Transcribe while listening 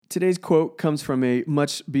Today's quote comes from a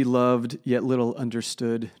much beloved yet little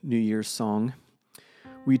understood New Year's song.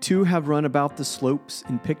 We too have run about the slopes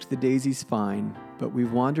and picked the daisies fine, but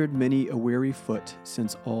we've wandered many a weary foot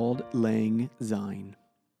since Auld Lang Syne.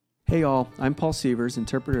 Hey all, I'm Paul Sievers,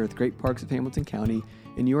 interpreter at the Great Parks of Hamilton County,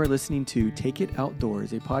 and you are listening to Take It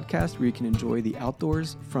Outdoors, a podcast where you can enjoy the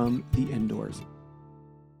outdoors from the indoors.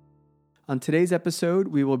 On today's episode,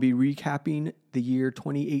 we will be recapping the year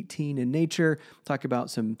 2018 in nature, talk about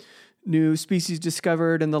some new species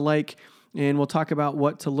discovered and the like, and we'll talk about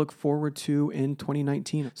what to look forward to in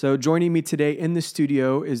 2019. So joining me today in the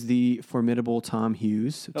studio is the formidable Tom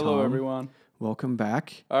Hughes. Hello, Tom, everyone. Welcome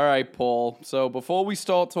back. All right, Paul. So before we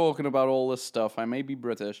start talking about all this stuff, I may be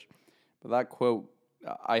British, but that quote,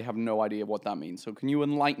 I have no idea what that means. So can you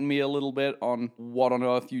enlighten me a little bit on what on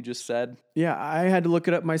earth you just said? Yeah, I had to look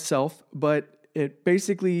it up myself, but it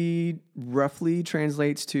basically roughly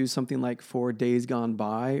translates to something like for days gone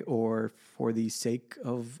by or for the sake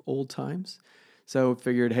of old times. So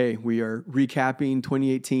figured, hey, we are recapping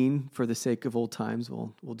 2018 for the sake of old times.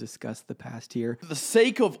 We'll discuss the past here. For the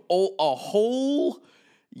sake of a whole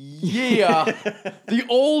year, the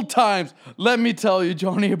old times. Let me tell you,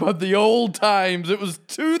 Johnny, about the old times. It was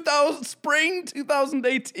spring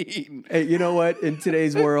 2018. Hey, you know what? In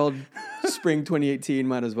today's world, spring 2018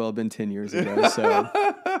 might as well have been 10 years ago. So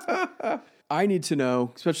I need to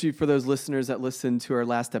know, especially for those listeners that listened to our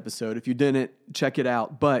last episode, if you didn't, check it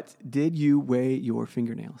out. But did you weigh your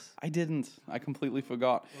fingernails? I didn't. I completely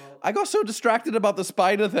forgot. I got so distracted about the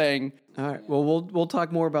spider thing. All right. Well, we'll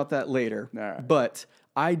talk more about that later. All right. But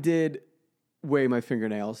I did weigh my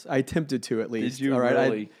fingernails. I attempted to, at least. Did you all right?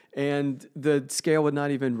 really? And the scale would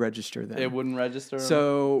not even register then. It wouldn't register?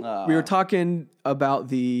 So we were talking about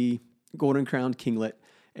the golden crowned kinglet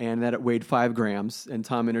and that it weighed 5 grams. And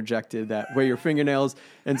Tom interjected that weigh your fingernails.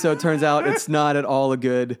 And so it turns out it's not at all a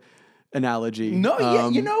good analogy. No, yeah,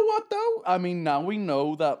 you know what, though? I mean, now we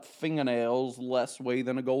know that fingernails less weigh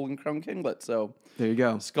than a golden crown kinglet. So there you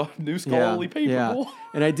go. New scholarly paper. Yeah.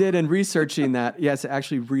 And I did in researching that. Yes, I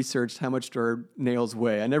actually researched how much do our nails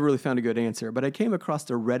weigh. I never really found a good answer, but I came across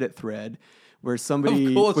a Reddit thread where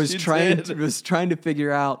somebody was trying to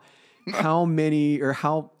figure out how many or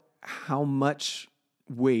how much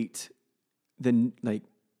weight then, like,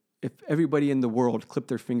 if everybody in the world clipped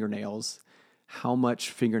their fingernails, how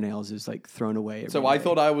much fingernails is like thrown away. So I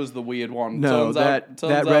thought I was the weird one. No, that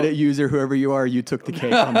Reddit user, whoever you are, you took the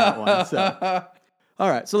cake on that one. So. All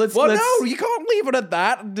right, so let's. No, you can't leave it at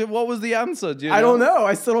that. What was the answer? Do you know? I don't know.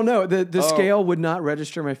 I still don't know. The scale would not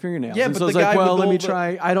register my fingernails. Yeah, and but so I was the like, guy well, with let me all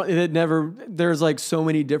try. I don't. It never. There's like so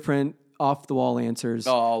many different off the wall answers.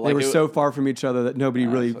 Oh, they were so far from each other that nobody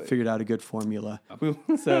really figured out a good formula.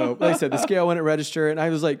 So, like I said, the scale wouldn't register, and I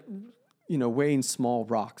was like, weighing small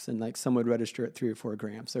rocks, and like some would register at 3 or 4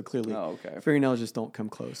 grams. So clearly, fingernails just don't come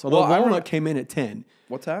close. Although walnut came in at 10.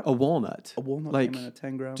 What's that? A walnut. A walnut like, came in at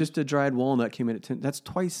 10 grams? Just a dried walnut came in at 10. That's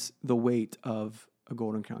twice the weight of a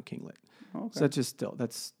golden crown kinglet. Okay. So that's just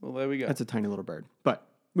well, there we go. That's a tiny little bird. But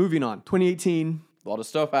moving on. 2018. A lot of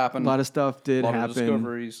stuff happened. A lot of stuff did happen. A lot of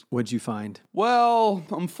discoveries. What'd you find? Well,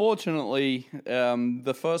 unfortunately,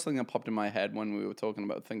 the first thing that popped in my head when we were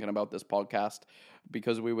thinking about this podcast,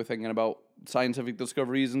 because we were thinking about scientific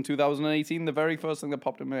discoveries in 2018, the very first thing that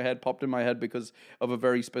popped in my head because of a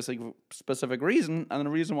very specific reason. And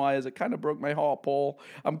the reason why is it kind of broke my heart, Paul.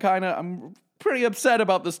 I'm pretty upset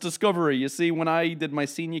about this discovery. You see, when I did my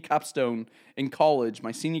senior capstone in college,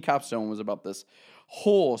 my senior capstone was about this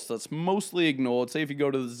horse that's mostly ignored. Say if you go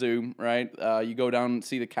to the zoo, right? You go down and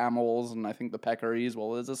see the camels and I think the peccaries.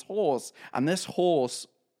 Well, there's this horse. And this horse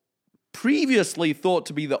previously thought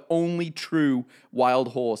to be the only true wild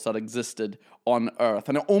horse that existed on Earth.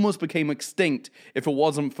 And it almost became extinct if it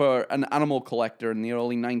wasn't for an animal collector in the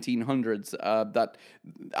early 1900s that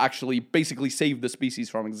actually basically saved the species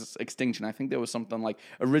from extinction. I think there was something like,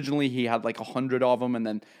 originally he had like 100 of them, and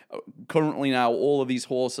then currently now all of these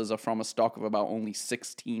horses are from a stock of about only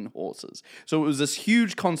 16 horses. So it was this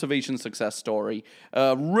huge conservation success story.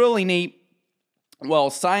 Really neat. Well,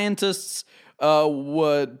 scientists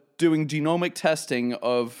were doing genomic testing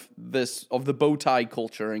of the bow tie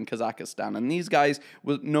culture in Kazakhstan. And these guys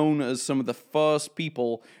were known as some of the first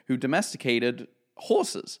people who domesticated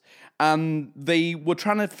horses. And they were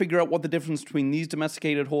trying to figure out what the difference between these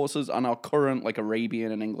domesticated horses and our current, like,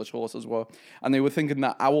 Arabian and English horses were. And they were thinking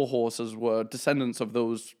that our horses were descendants of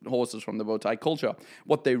those horses from the bow tie culture.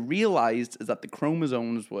 What they realized is that the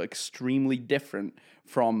chromosomes were extremely different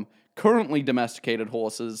from currently domesticated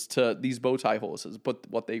horses to these bow tie horses. But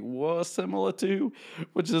what they were similar to,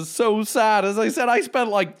 which is so sad, as I said, I spent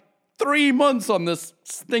like 3 months on this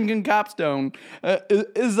stinking capstone.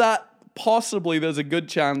 Is that possibly there's a good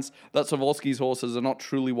chance that Savolsky's horses are not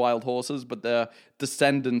truly wild horses, but they're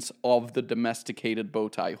descendants of the domesticated bow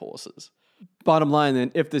tie horses? Bottom line,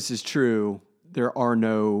 then, if this is true, there are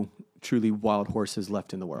no truly wild horses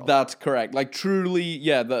left in the world. That's correct. Like truly,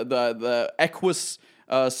 yeah, the equus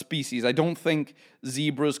species. I don't think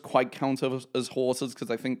zebras quite count as horses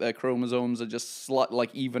because I think their chromosomes are just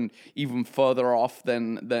like even further off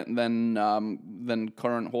than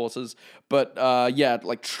current horses. But yeah,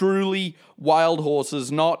 like truly wild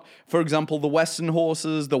horses, not, for example, the Western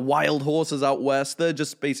horses, the wild horses out west. They're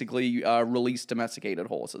just basically released domesticated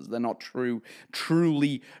horses. They're not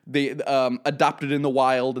truly they adapted in the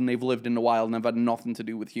wild, and they've lived in the wild and have had nothing to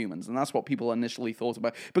do with humans. And that's what people initially thought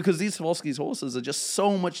about, because these Savolsky's horses are just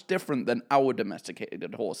so much different than our domesticated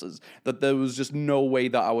horses that there was just no way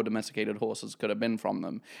that our domesticated horses could have been from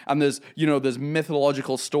them. And there's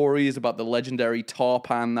mythological stories about the legendary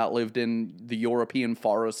tarpan that lived in the European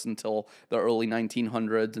forests until the early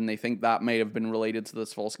 1900s, and they think that may have been related to the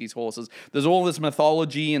Savolsky's horses. There's all this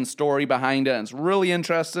mythology and story behind it, and it's really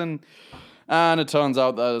interesting. And it turns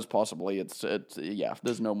out that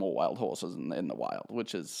there's no more wild horses in the wild,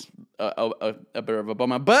 which is a bit of a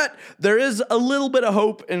bummer. But there is a little bit of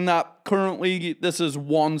hope in that currently this is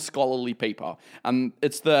one scholarly paper, and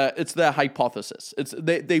it's their hypothesis.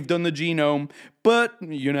 They've done the genome, but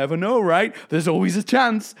you never know, right? There's always a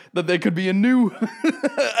chance that there could be a new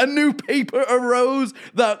a new paper arose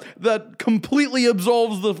that completely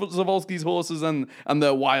absolves the Savolsky's horses and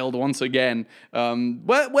they're wild once again. They're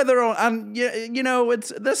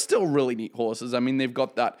still really neat horses. I mean, they've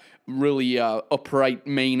got that really upright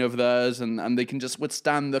mane of theirs, and they can just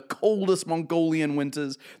withstand the coldest Mongolian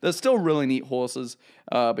winters. They're still really neat horses.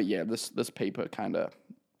 But yeah, this paper kind of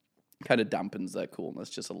dampens their coolness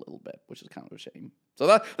just a little bit, which is kind of a shame. So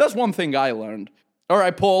that's one thing I learned. All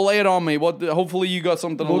right, Paul, lay it on me. Hopefully you got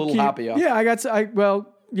something a little happier. Yeah,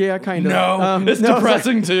 yeah, kind of. No, it's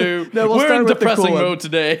depressing too. No, we're in depressing mode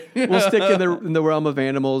today. We'll stick in the realm of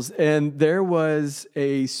animals. And there was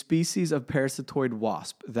a species of parasitoid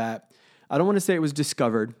wasp that, I don't want to say it was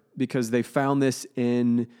discovered, because they found this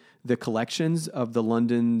in the collections of the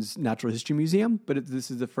London's Natural History Museum, but this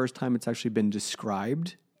is the first time it's actually been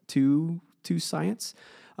described to science.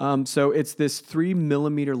 So it's this 3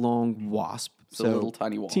 millimeter long wasp. So a little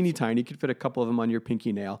tiny wasp. Teeny tiny. You could fit a couple of them on your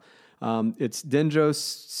pinky nail. It's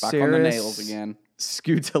Dendroceras. Back on the nails again.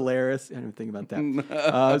 Scutellarius. I didn't think about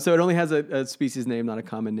that. So it only has a species name, not a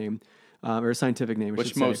common name, or a scientific name.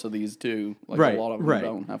 Which most of these do. Like a lot of them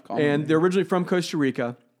don't have common names. They're originally from Costa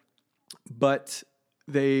Rica, but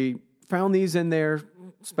they found these in their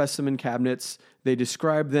specimen cabinets. They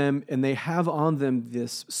describe them, and they have on them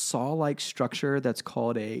this saw-like structure that's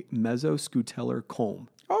called a mesoscutellar comb.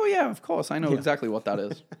 Oh, yeah, of course. I know exactly what that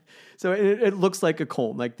is. So it looks like a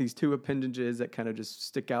comb, like these two appendages that kind of just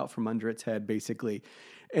stick out from under its head, basically.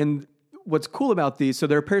 And what's cool about these, so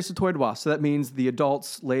they're parasitoid wasps. So that means the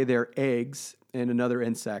adults lay their eggs in another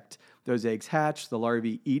insect. Those eggs hatch. The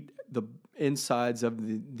larvae eat the insides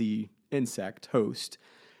of the insect host.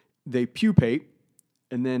 They pupate.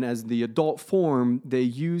 And then as the adult form, they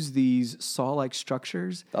use these saw-like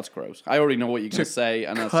structures. That's gross. I already know what you're going to say,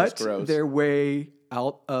 and that's just gross. Cut their way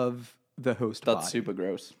out of the host body. That's super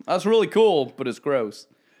gross. That's really cool, but it's gross.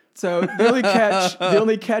 So the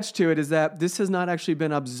only catch to it is that this has not actually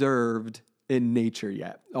been observed in nature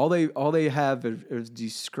yet. All they have is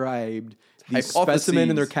described these specimen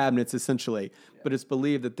in their cabinets, essentially. Yeah. But it's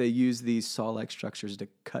believed that they use these saw-like structures to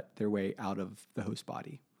cut their way out of the host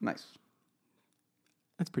body. Nice.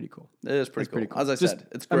 That's pretty cool. It is pretty cool. As I said,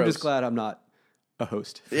 it's gross. I'm just glad I'm not a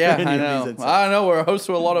host. Yeah, I know. I know we're a host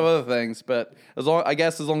to a lot of other things, but as long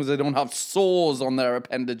as they don't have sores on their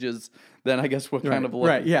appendages, then I guess we're kind of lucky.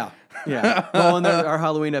 Right. Yeah. Well, in our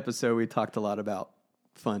Halloween episode, we talked a lot about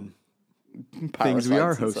fun things we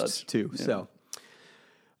are hosts to. Yeah. So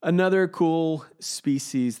another cool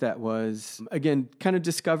species that was, again, kind of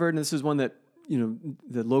discovered, and this is one that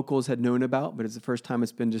the locals had known about, but it's the first time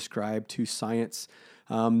it's been described to science.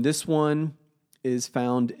 This one is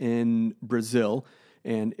found in Brazil,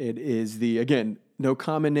 and it is no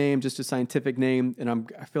common name, just a scientific name, and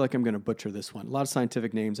I feel like I'm going to butcher this one. A lot of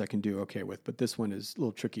scientific names I can do okay with, but this one is a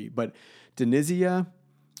little tricky. But Denizia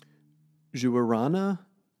juarana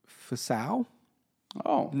Fasau?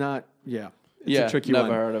 Oh. It's a tricky one.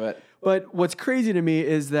 Never heard of it. But what's crazy to me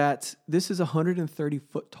is that this is a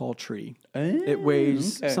 130-foot tall tree. It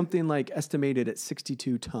weighs something like estimated at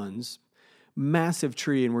 62 tons. massive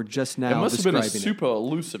tree, and we're just now It must have been a describing it. super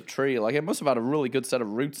elusive tree. Like, it must have had a really good set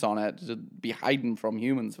of roots on it to be hiding from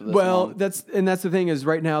humans for this Well, long. that's the thing is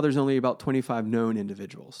right now there's only about 25 known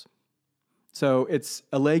individuals. So it's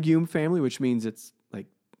a legume family, which means it's like,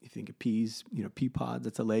 you think of peas, pea pods,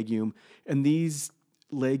 that's a legume. And these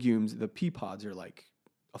legumes, the pea pods are like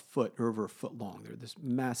a foot or over a foot long. They're this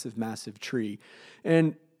massive, massive tree.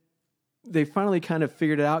 And they finally kind of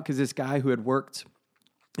figured it out because this guy who had worked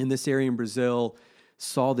in this area in Brazil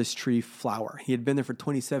saw this tree flower. He had been there for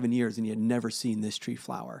 27 years and he had never seen this tree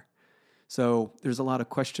flower. So there's a lot of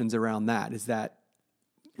questions around that. Is that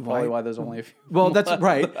Probably why there's only a few. Well, that's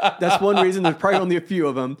right. That's one reason. There's probably only a few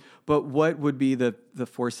of them. But what would be the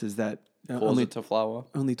forces that Cause it to flower.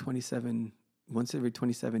 only 27, once every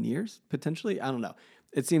 27 years, potentially? I don't know.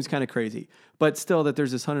 It seems kind of crazy. But still that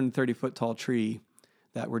there's this 130-foot tall tree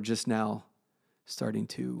that we're just now starting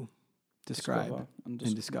to describe and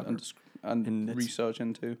discover. And research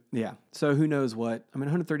into. Yeah. So who knows what? I mean,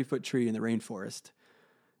 130-foot tree in the rainforest.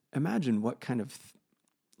 Imagine what kind of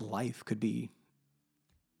life could be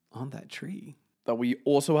on that tree. That we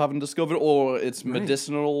also haven't discovered, or its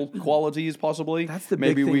medicinal qualities, possibly. That's the big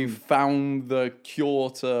Maybe thing. we've found the cure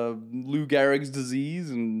to Lou Gehrig's disease,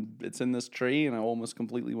 and it's in this tree, and it almost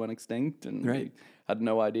completely went extinct, and we had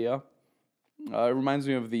no idea. It reminds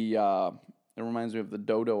me of the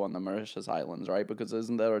dodo on the Mauritius Islands, right? Because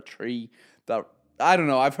isn't there a tree that, I don't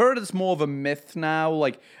know, I've heard it's more of a myth now.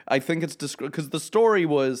 Like, I think it's because the story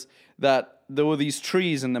was that there were these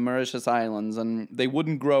trees in the Mauritius Islands, and they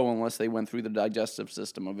wouldn't grow unless they went through the digestive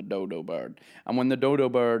system of a dodo bird. And when the dodo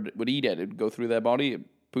bird would eat it, it'd go through their body, it'd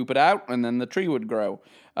poop it out, and then the tree would grow.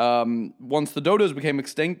 Once the dodos became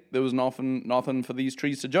extinct, there was nothing for these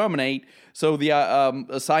trees to germinate. So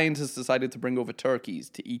the scientists decided to bring over turkeys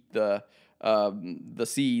to eat the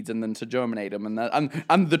seeds and then to germinate them,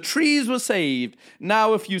 and the trees were saved.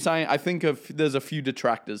 Now, I think there's a few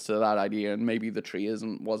detractors to that idea, and maybe the tree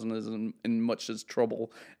wasn't as in much as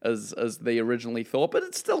trouble as they originally thought. But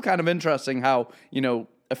it's still kind of interesting how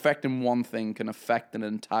affecting one thing can affect an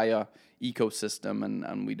entire ecosystem,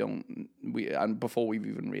 and before we've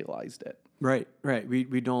even realized it. Right.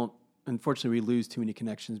 We don't. Unfortunately, we lose too many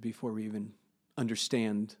connections before we even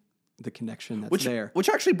understand the connection that's there. Which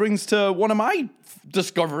actually brings to one of my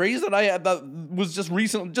discoveries that was just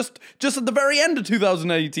recent, just at the very end of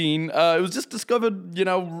 2018. It was just discovered,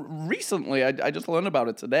 recently. I just learned about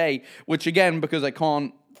it today, which again, because I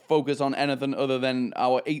can't focus on anything other than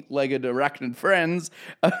our 8-legged arachnid friends.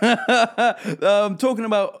 Talking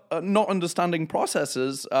about not understanding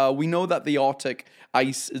processes, we know that the Arctic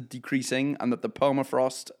ice is decreasing and that the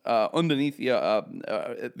permafrost underneath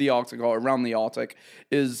the Arctic or around the Arctic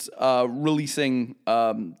is releasing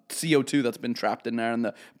CO2 that's been trapped in there, and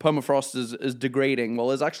the permafrost is degrading. Well,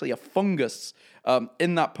 there's actually a fungus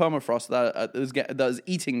in that permafrost that is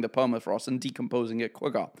eating the permafrost and decomposing it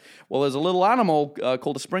quicker. Well, there's a little animal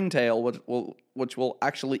called a springtail which will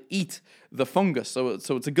actually eat the fungus. So it's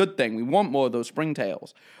a good thing. We want more of those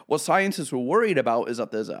springtails. What scientists were worried about is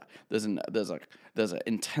that there's an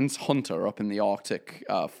intense hunter up in the Arctic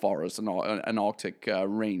forest and an Arctic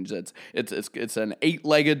range. It's an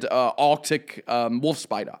 8-legged Arctic wolf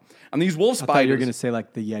spider, and these wolf spiders. I thought you were going to say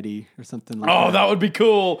like the Yeti or something like that. Oh, that would be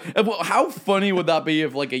cool. How funny would that be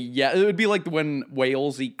if like a Yeti? It would be like when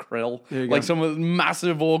whales eat krill, like some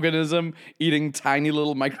massive organism eating tiny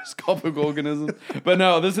little microscopic organisms. But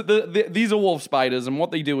no, these are wolf spiders, and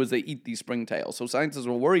what they do is they eat these springtails. So scientists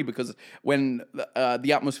were worried because when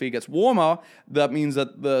the atmosphere gets warmer, that means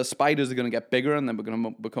that the spiders are going to get bigger and they're going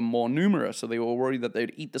to become more numerous. So they were worried that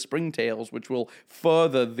they'd eat the springtails, which will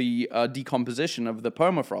further the decomposition of the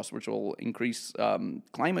permafrost, which will increase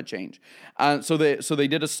climate change. And so they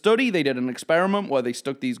did a study. They did an experiment where they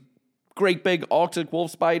stuck these great big Arctic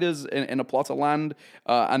wolf spiders in a plot of land,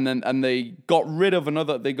 and they got rid of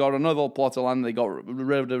another plot of land. They got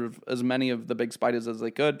rid of as many of the big spiders as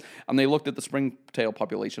they could, and they looked at the springtail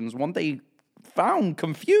populations. What they found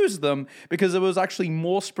confused them because there was actually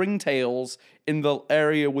more springtails in the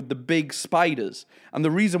area with the big spiders. And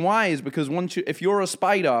the reason why is because if you're a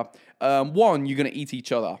spider, you're going to eat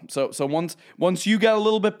each other. So once you get a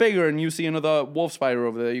little bit bigger and you see another wolf spider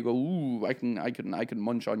over there, you go, ooh, I can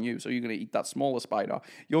munch on you. So you're going to eat that smaller spider.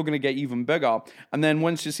 You're going to get even bigger. And then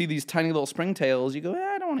once you see these tiny little springtails, you go,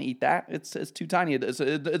 I don't want to eat that. It's too tiny.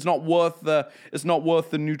 It's not worth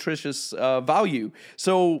the nutritious value.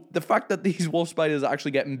 So the fact that these wolf spiders are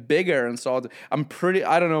actually getting bigger and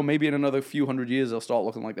I don't know, maybe in another few hundred years they'll start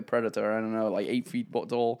looking like the Predator. I don't know, like 8 feet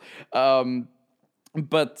tall.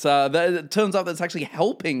 But it turns out that's actually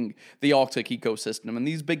helping the Arctic ecosystem, and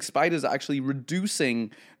these big spiders are actually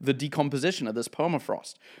reducing the decomposition of this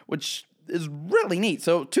permafrost, which is really neat.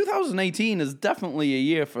 So 2018 is definitely a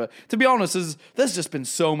year for, to be honest, there's just been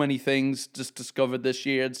so many things just discovered this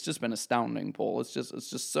year. It's just been astounding, Paul. It's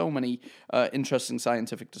just so many interesting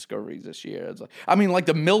scientific discoveries this year. Like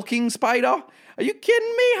the milking spider. Are you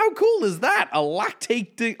kidding me? How cool is that? A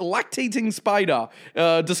lactating spider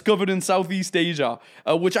discovered in Southeast Asia,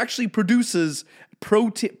 which actually produces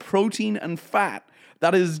protein and fat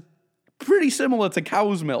that is pretty similar to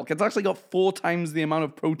cow's milk. It's actually got 4 times the amount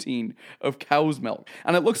of protein of cow's milk,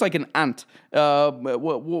 and it looks like an ant.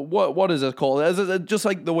 What is it called? Is it just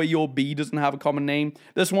like the way your bee doesn't have a common name?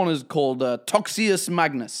 This one is called Toxius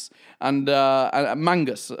magnus, and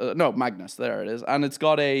Mangus. No, Magnus. There it is, and it's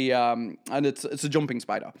got and it's a jumping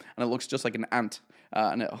spider, and it looks just like an ant,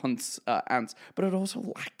 and it hunts ants, but it also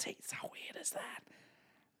lactates. How weird is that?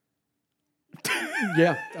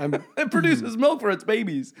 Yeah, it produces milk for its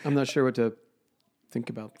babies. I'm not sure what to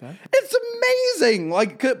think about that. It's amazing,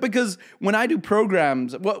 because when I do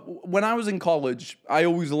programs, when I was in college, I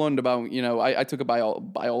always learned about, I took a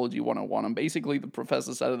biology 101, and basically the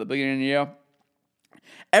professor said at the beginning of the year,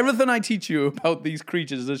 everything I teach you about these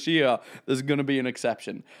creatures this year, there's going to be an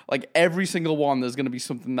exception. Like every single one, there's going to be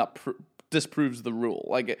something that disproves the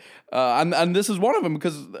rule. And this is one of them,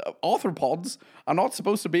 because arthropods are not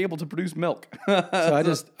supposed to be able to produce milk.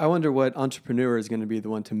 So I wonder what entrepreneur is going to be the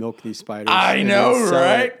one to milk these spiders. I know,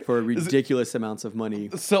 right? For ridiculous amounts of money.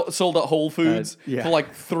 Sold at Whole Foods for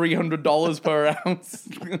like $300 per ounce.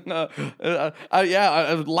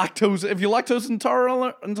 Lactose. If you're lactose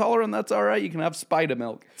intolerant, that's all right. You can have spider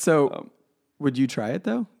milk. So. Would you try it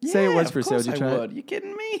though? Yeah, say it was for sale. Would you try it? You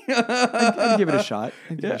kidding me? I'd give it a shot.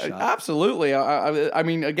 Absolutely. I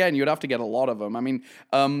mean, again, you'd have to get a lot of them. I mean,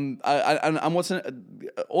 and what's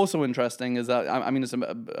also interesting is that it's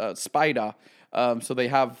a spider. So they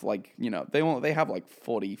have they have like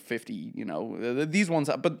 40, 50, these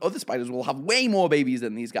ones, but other spiders will have way more babies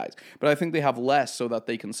than these guys. But I think they have less so that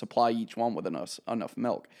they can supply each one with enough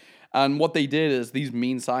milk. And what they did is, these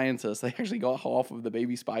mean scientists, they actually got half of the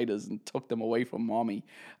baby spiders and took them away from mommy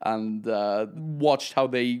and watched how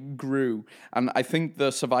they grew. And I think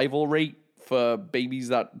the survival rate for babies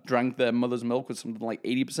that drank their mother's milk was something like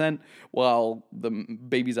 80%, while the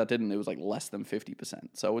babies that didn't, it was like less than 50%.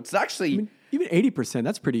 So it's actually... even 80%,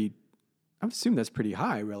 that's pretty... I assume that's pretty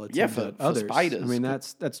high relative to others. For spiders. I mean,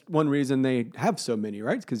 that's one reason they have so many,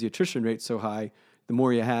 right? Because the attrition rate's so high. The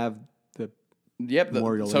more you have, Yep.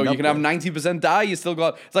 So you can have 90% die. You still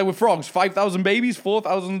got, it's like with frogs, 5,000 babies,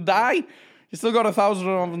 4,000 die. You still got 1,000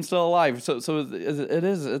 of them still alive. So it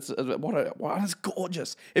is. It's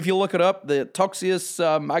gorgeous. If you look it up, the Toxius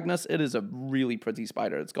magnus, it is a really pretty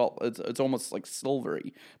spider. It's almost like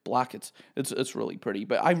silvery black. It's really pretty.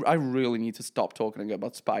 But I really need to stop talking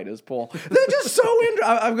about spiders, Paul. They're just so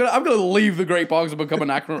interesting. I'm gonna leave the Great Parks and become an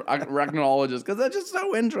arachnologist, because they're just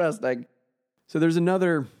so interesting. So there's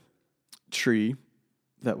another tree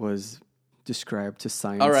that was described to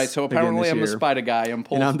science. All right, so apparently I'm the spider guy and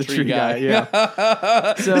Paul's I'm the tree guy. Yeah.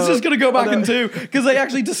 So, it's just going to go back in two, because they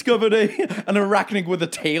actually discovered an arachnid with a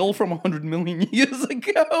tail from 100 million years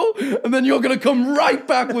ago, and then you're going to come right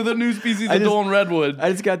back with a new species of dawn redwood.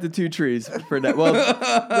 I just got the 2 trees for that. Well,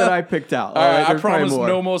 that I picked out. All right, I promise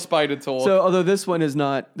no more spider talk. So although this one is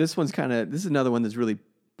not, this is another one that's really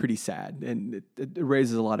pretty sad, and it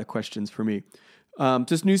raises a lot of questions for me.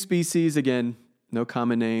 Just new species, again, no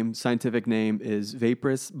common name. Scientific name is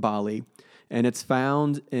Vapris bali, and it's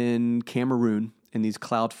found in Cameroon in these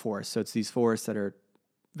cloud forests. So it's these forests that are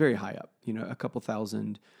very high up, a couple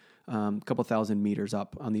thousand meters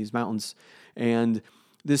up on these mountains. And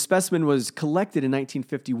this specimen was collected in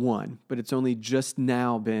 1951, but it's only just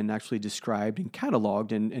now been actually described and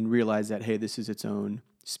cataloged and realized that, hey, this is its own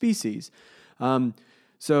species.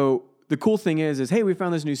 So the cool thing is, hey, we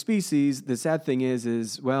found this new species. The sad thing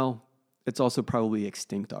is, well, it's also probably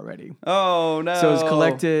extinct already. Oh, no. So it was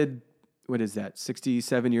collected,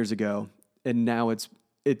 67 years ago, and now it's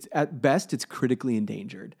at best, it's critically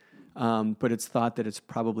endangered. But it's thought that it's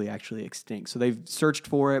probably actually extinct. So they've searched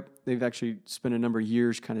for it. They've actually spent a number of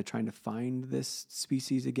years kind of trying to find this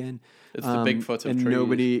species again. It's the Bigfoot of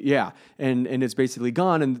trees. And it's basically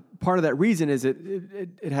gone. And part of that reason is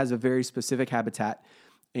it has a very specific habitat.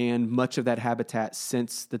 And much of that habitat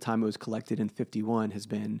since the time it was collected in 51 has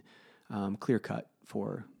been clear cut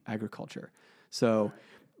for agriculture. So,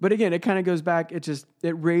 but again, it kind of goes back. It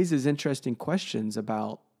raises interesting questions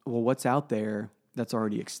about, well, what's out there that's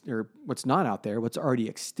already, or what's not out there, what's already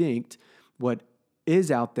extinct, what is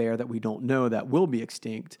out there that we don't know that will be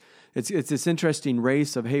extinct. It's this interesting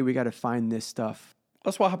race of, hey, we got to find this stuff.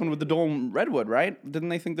 That's what happened with the dawn redwood, right? Didn't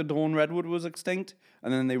they think the dawn redwood was extinct,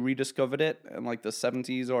 and then they rediscovered it in like the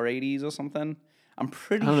 70s or 80s or something? I'm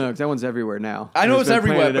pretty. I don't know, because that one's everywhere now. I know it's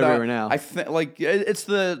everywhere, but everywhere now. I think like it's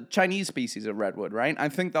the Chinese species of redwood, right? I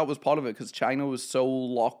think that was part of it because China was so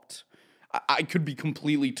locked. I could be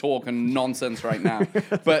completely talking nonsense right now,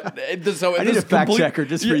 but so I need a fact checker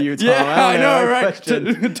just for you, Tom. Yeah, I know, right?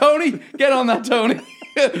 Tony, get on that, Tony.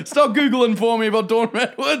 Stop Googling for me about dawn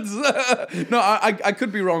redwoods. No, I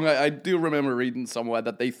could be wrong. I do remember reading somewhere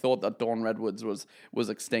that they thought that dawn redwoods was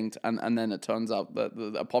extinct, and then it turns out that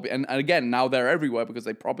the and again, now they're everywhere because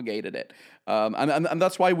they propagated it. And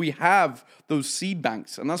that's why we have those seed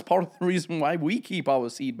banks, and that's part of the reason why we keep our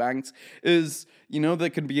seed banks is, there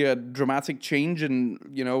could be a dramatic change in,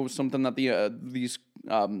 something that these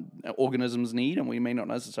organisms need, and we may not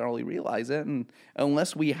necessarily realize it. And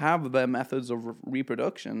unless we have their methods of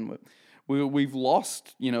reproduction, we've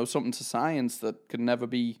lost, something to science that could never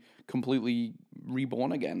be completely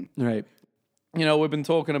reborn again. Right. We've been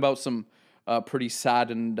talking about some pretty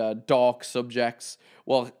sad and dark subjects.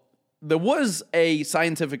 Well, there was a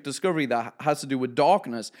scientific discovery that has to do with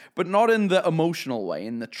darkness, but not in the emotional way,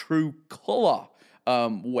 in the true color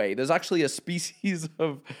way. There's actually a species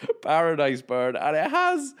of paradise bird, and it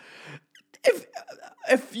has,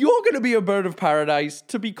 if you're going to be a bird of paradise,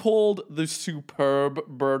 to be called the superb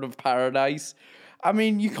bird of paradise, I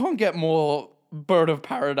mean, you can't get more bird of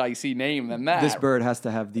paradise-y name than that. This bird has to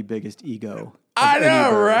have the biggest ego. I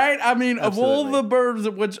know, right? I mean, Absolutely. Of all the birds,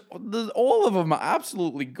 which all of them are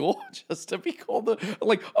absolutely gorgeous to be called the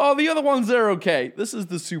other ones, they're okay. This is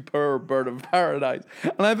the superb bird of paradise.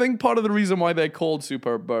 And I think part of the reason why they're called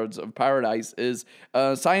superb birds of paradise is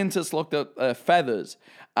scientists looked at feathers,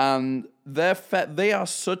 and they are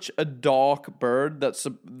such a dark bird that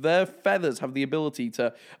their feathers have the ability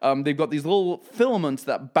to, they've got these little filaments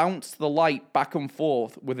that bounce the light back and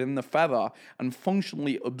forth within the feather and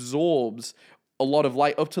functionally absorbs a lot of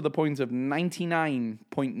light, up to the point of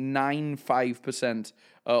 99.95%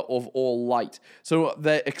 of all light. So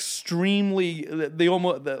they're they're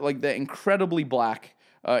incredibly black,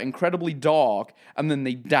 incredibly dark, and then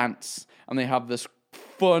they dance, and they have this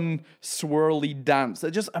fun, swirly dance. They're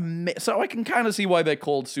just so I can kind of see why they're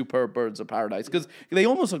called superb birds of paradise, because they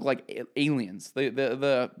almost look like aliens.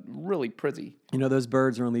 They're really pretty. Those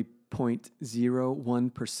birds are only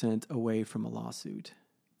 0.01% away from a lawsuit.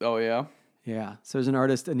 Oh, yeah? Yeah. So there's an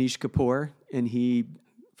artist, Anish Kapoor, and he,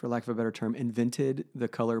 for lack of a better term, invented the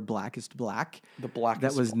color blackest black. The blackest.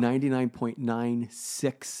 That was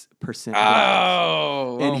 99.96%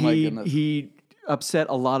 black. And my goodness. He upset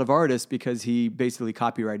a lot of artists because he basically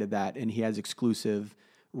copyrighted that, and he has exclusive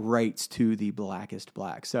rights to the blackest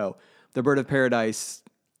black. So the bird of paradise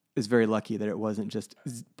is very lucky that it wasn't just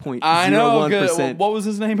 0.01%. I know. What was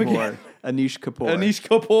his name again? Anish Kapoor. Anish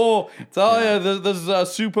Kapoor. Tell you, there's a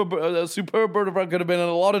superb bird of could have been in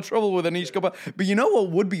a lot of trouble with Anish Kapoor. But you know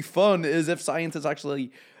what would be fun is if scientists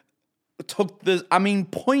actually took this. I mean,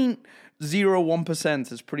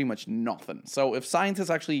 0.01% is pretty much nothing. So if scientists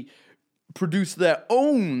actually produce their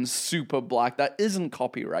own super black that isn't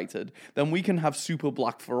copyrighted, then we can have super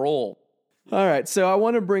black for all. All right, so I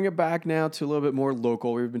want to bring it back now to a little bit more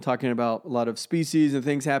local. We've been talking about a lot of species and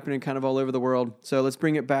things happening kind of all over the world. So let's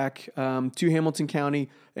bring it back to Hamilton County,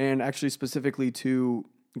 and actually specifically to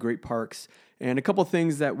Great Parks. And a couple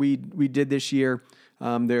things that we did this year.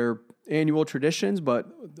 They're annual traditions, but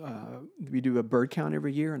we do a bird count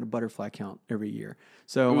every year and a butterfly count every year.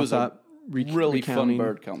 So it was a really fun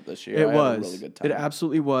bird count this year. It was. Had a really good time. It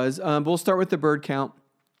absolutely was. But we'll start with the bird count.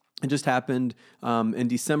 It just happened in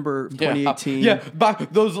December of 2018. Yeah,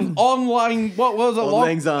 back those online, what was it?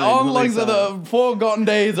 Online of the forgotten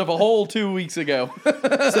days of a whole 2 weeks ago.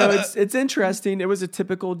 So it's interesting. It was a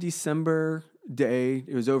typical December day.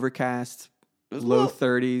 It was overcast, low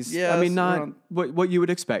 30s. Yeah, I mean, not what you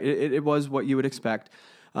would expect. It was what you would expect.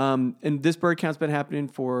 And this bird count's been happening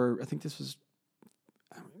for, I think it's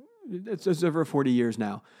over 40 years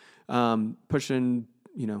now, pushing,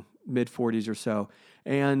 mid 40s or so.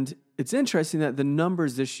 And it's interesting that the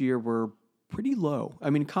numbers this year were pretty low. I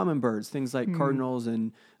mean, common birds, things like cardinals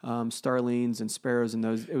and starlings and sparrows and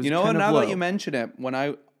those. It was now low. that you mention it, when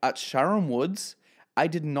at Sharon Woods, I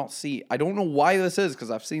did not see. I don't know why this is, because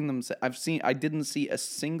I've seen them. I didn't see a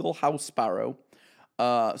single house sparrow.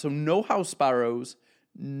 So no house sparrows,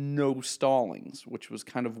 no starlings, which was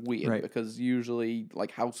kind of weird, right? Because usually,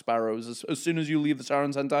 like, house sparrows, as soon as you leave the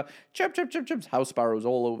Sharon Center, chip, chip, chip, chips, house sparrows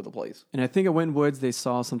all over the place. And I think at Winton Woods, they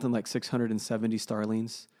saw something like 670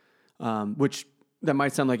 starlings, which that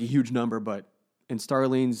might sound like a huge number, but And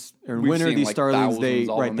starlings, or in We've winter, seen, these like, starlings, they thousands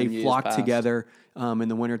of them in years flock past. together in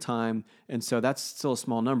the wintertime. And so that's still a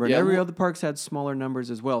small number. And Yeah, every well- other park's had smaller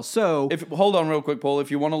numbers as well. So Hold on real quick, Paul.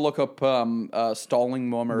 If you want to look up stalling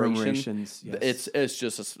murmuration, Murmurations, yes. it's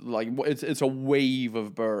just it's a wave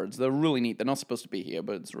of birds. They're really neat. They're not supposed to be here,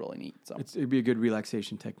 but it's really neat. So. it'd be a good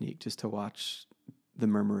relaxation technique just to watch the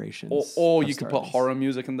murmurations. Or of you could put starlings. horror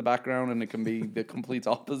music in the background, and it can be the complete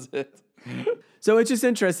opposite. So it's just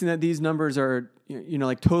interesting that these numbers are,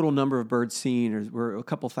 like total number of birds seen were a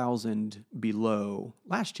couple thousand below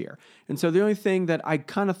last year. And so the only thing that I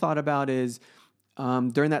kind of thought about is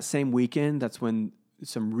during that same weekend, that's when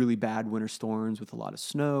some really bad winter storms with a lot of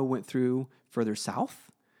snow went through further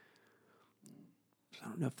south. I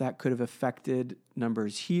don't know if that could have affected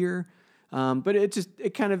numbers here. But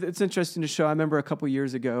it's interesting to show. I remember a couple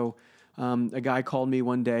years ago, a guy called me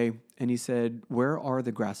one day and he said, "Where are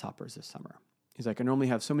the grasshoppers this summer?" He's like, "I normally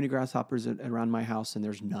have so many grasshoppers around my house and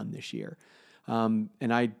there's none this year." And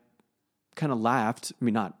I kind of laughed. I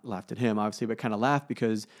mean, not laughed at him, obviously, but kind of laughed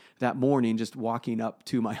because that morning, just walking up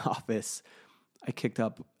to my office, I kicked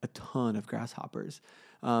up a ton of grasshoppers.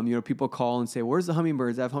 People call and say, "Where's the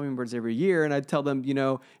hummingbirds?" I have hummingbirds every year. And I tell them,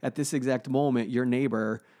 at this exact moment, your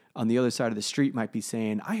neighbor on the other side of the street might be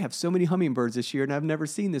saying, "I have so many hummingbirds this year and I've never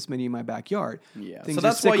seen this many in my backyard." Yeah. Things So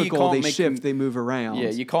that's are why you cyclical. can't They make shift, they move around. Yeah,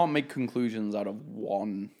 you can't make conclusions out of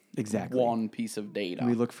one piece of data.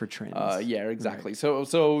 We look for trends. Yeah, exactly. Right.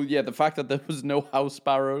 So yeah, the fact that there was no house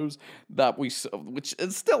sparrows that we saw, which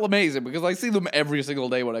is still amazing because I see them every single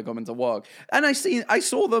day when I come into work, and I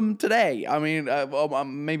saw them today. I mean,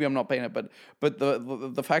 maybe I'm not paying it, but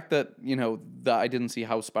the fact that that I didn't see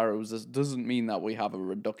house sparrows doesn't mean that we have a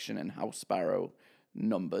reduction in house sparrow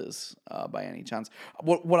numbers by any chance.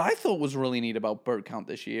 What I thought was really neat about bird count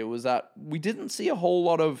this year was that we didn't see a whole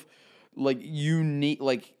lot of unique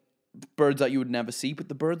birds that you would never see, but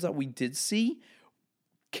the birds that we did see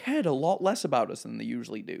cared a lot less about us than they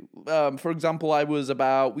usually do. For example,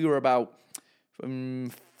 we were about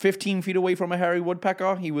 15 feet away from a hairy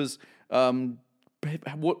woodpecker. He was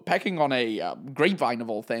pecking on a grapevine of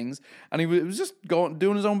all things, and he was just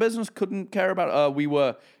doing his own business, couldn't care about we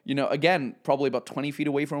were, again, probably about 20 feet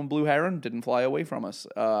away from a blue heron, didn't fly away from us.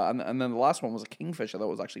 And then the last one was a kingfisher that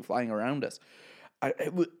was actually flying around us.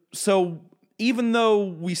 So even though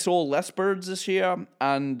we saw less birds this year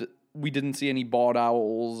and we didn't see any barred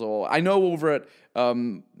owls, or I know over at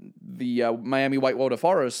the Miami Whitewater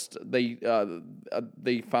Forest they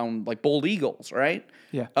found bald eagles, right?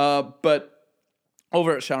 Yeah. But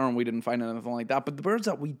over at Sharon we didn't find anything like that. But the birds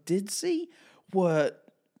that we did see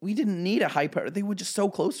we didn't need a high power. They were just so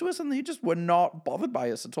close to us, and they just were not bothered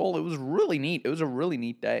by us at all. It was really neat. It was a really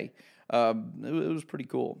neat day. It was pretty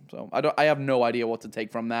cool. So I have no idea what to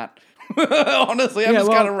take from that. Honestly, I'm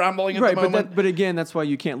just kind of rambling at the moment. But again, that's why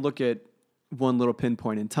you can't look at one little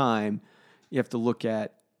pinpoint in time. You have to look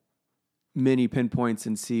at many pinpoints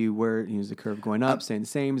and see where is the curve going up, staying the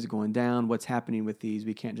same, is it going down, what's happening with these.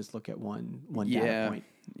 We can't just look at one data point.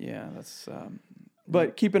 Yeah, that's.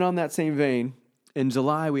 But keeping on that same vein, in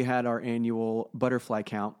July we had our annual butterfly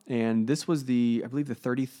count, and this was I believe the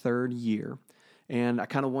 33rd year. And I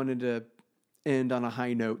kind of wanted to end on a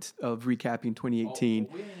high note of recapping 2018.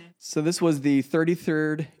 So this was the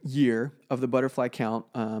 33rd year of the butterfly count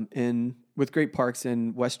with Great Parks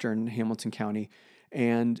in western Hamilton County.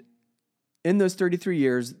 And in those 33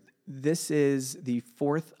 years, this is the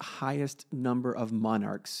fourth highest number of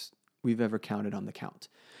monarchs we've ever counted on the count.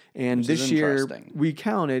 And this year we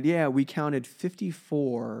counted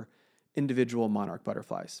 54 individual monarch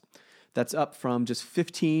butterflies. That's up from just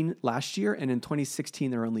 15 last year, and in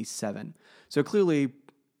 2016 there were only 7. So clearly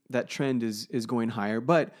that trend is going higher.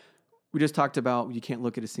 But we just talked about you can't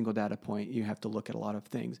look at a single data point. You have to look at a lot of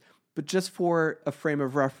things. But just for a frame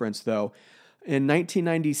of reference, though, in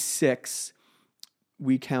 1996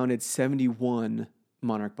 we counted 71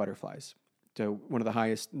 monarch butterflies, so one of the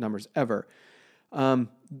highest numbers ever.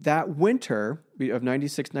 That winter of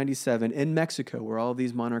 96, 97 in Mexico, where all of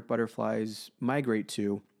these monarch butterflies migrate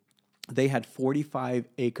to, they had 45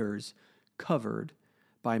 acres covered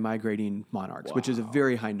by migrating monarchs, which is a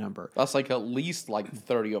very high number. That's at least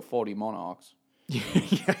 30 or 40 monarchs.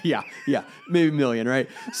 yeah, maybe a million, right?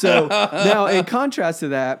 So now, in contrast to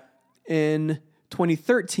that, in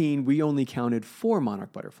 2013, we only counted 4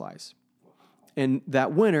 monarch butterflies. And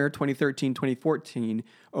that winter, 2013, 2014,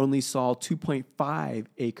 only saw 2.5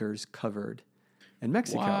 acres covered in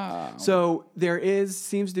Mexico. Wow. So there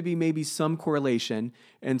seems to be maybe some correlation.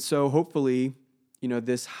 And so hopefully,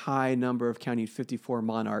 this high number of counting 54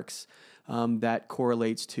 monarchs, that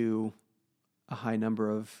correlates to a high number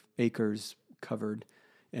of acres covered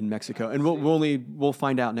in Mexico, and we'll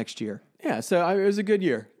find out next year. Yeah, so it was a good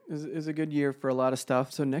year. It was a good year for a lot of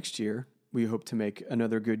stuff. So next year we hope to make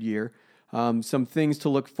another good year. Some things to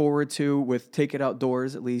look forward to with Take It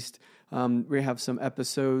Outdoors, at least. We have some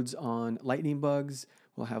episodes on lightning bugs.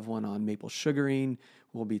 We'll have one on maple sugaring.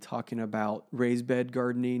 We'll be talking about raised bed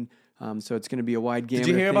gardening. So it's going to be a wide gamut.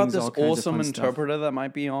 Did you hear of about things, this awesome interpreter that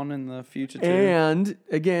might be on in the future too? And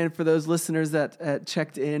again, for those listeners that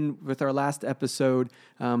checked in with our last episode,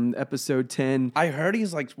 episode 10, I heard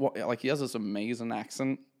he's like he has this amazing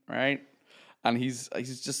accent, right? And he's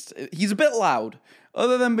a bit loud.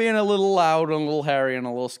 Other than being a little loud and a little hairy and a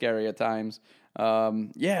little scary at times.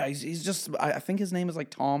 He's just, I think his name is like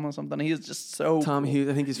Tom or something. He is just so Tom cool. Hughes,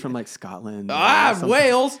 I think he's from like Scotland.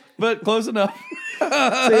 Wales, but close enough.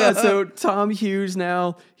 So Tom Hughes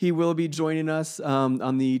now, he will be joining us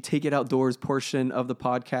on the Take It Outdoors portion of the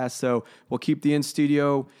podcast. So we'll keep the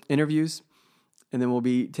in-studio interviews, and then we'll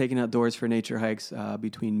be taking outdoors for nature hikes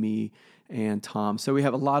between me and Tom. So we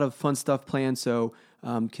have a lot of fun stuff planned, so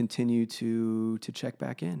continue to check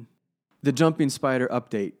back in. The jumping spider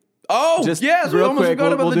update. Oh, yes, we almost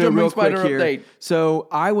forgot about the jumping spider update. So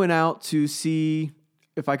I went out to see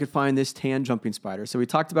if I could find this tan jumping spider. So we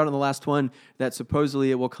talked about in the last one that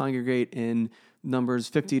supposedly it will congregate in numbers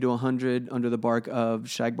 50 to 100 under the bark of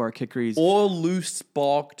shagbark hickories. Or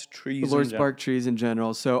loose-barked trees. Loose-barked trees in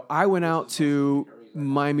general. So I went out to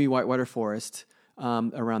Miami Whitewater Forest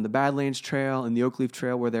around the Badlands Trail and the Oak Leaf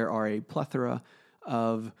Trail where there are a plethora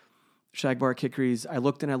of shagbark hickories. I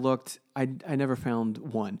looked and I looked. I never found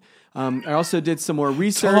one. I also did some more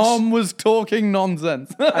research. Tom was talking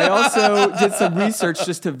nonsense. I also did some research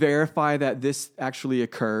just to verify that this actually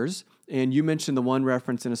occurs. And you mentioned the one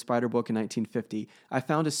reference in a spider book in 1950. I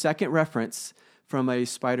found a second reference from a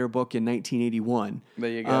spider book in 1981. There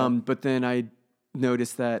you go. But then I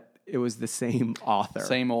noticed that it was the same author.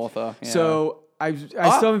 Same author. Yeah. So I still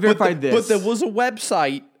haven't verified this. But there was a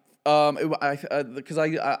website. Because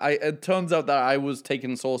it turns out that I was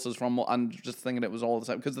taking sources from and just thinking it was all the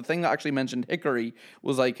same. Because the thing that actually mentioned hickory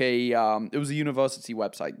was like it was a university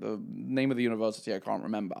website. The name of the university I can't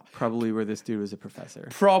remember. Probably where this dude was a professor.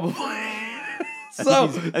 Probably.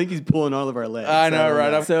 I think he's pulling all of our legs. I know,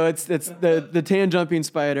 right? So it's the tan jumping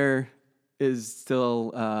spider is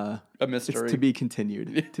still a mystery. It's to be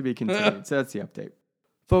continued. To be continued. So that's the update.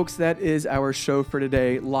 Folks, that is our show for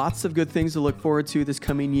today. Lots of good things to look forward to this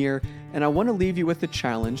coming year, and I want to leave you with a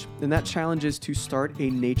challenge, and that challenge is to start a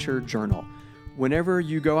nature journal. Whenever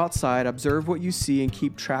you go outside, observe what you see and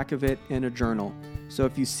keep track of it in a journal. So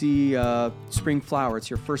if you see spring flower, it's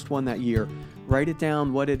your first one that year, write it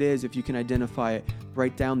down what it is if you can identify it.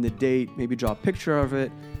 Write down the date, maybe draw a picture of it,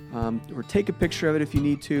 or take a picture of it if you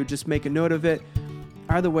need to. Just make a note of it.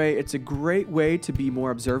 Either way, it's a great way to be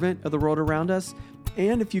more observant of the world around us.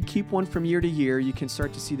 And if you keep one from year to year, you can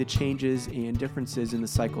start to see the changes and differences in the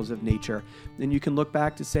cycles of nature. Then you can look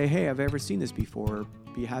back to say, hey, I've ever seen this before.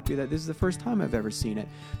 Be happy that this is the first time I've ever seen it.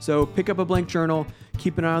 So pick up a blank journal,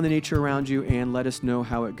 keep an eye on the nature around you, and let us know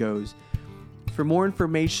how it goes. For more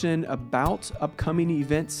information about upcoming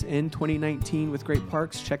events in 2019 with Great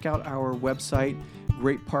Parks, check out our website,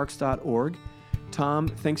 greatparks.org. Tom,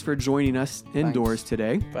 thanks for joining us indoors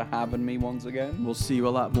today. For having me once again. We'll see you a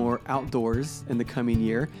lot more outdoors in the coming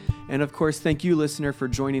year. And of course, thank you, listener, for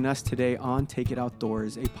joining us today on Take It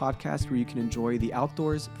Outdoors, a podcast where you can enjoy the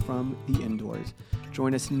outdoors from the indoors.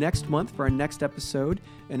 Join us next month for our next episode.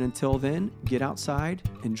 And until then, get outside,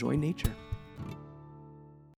 enjoy nature.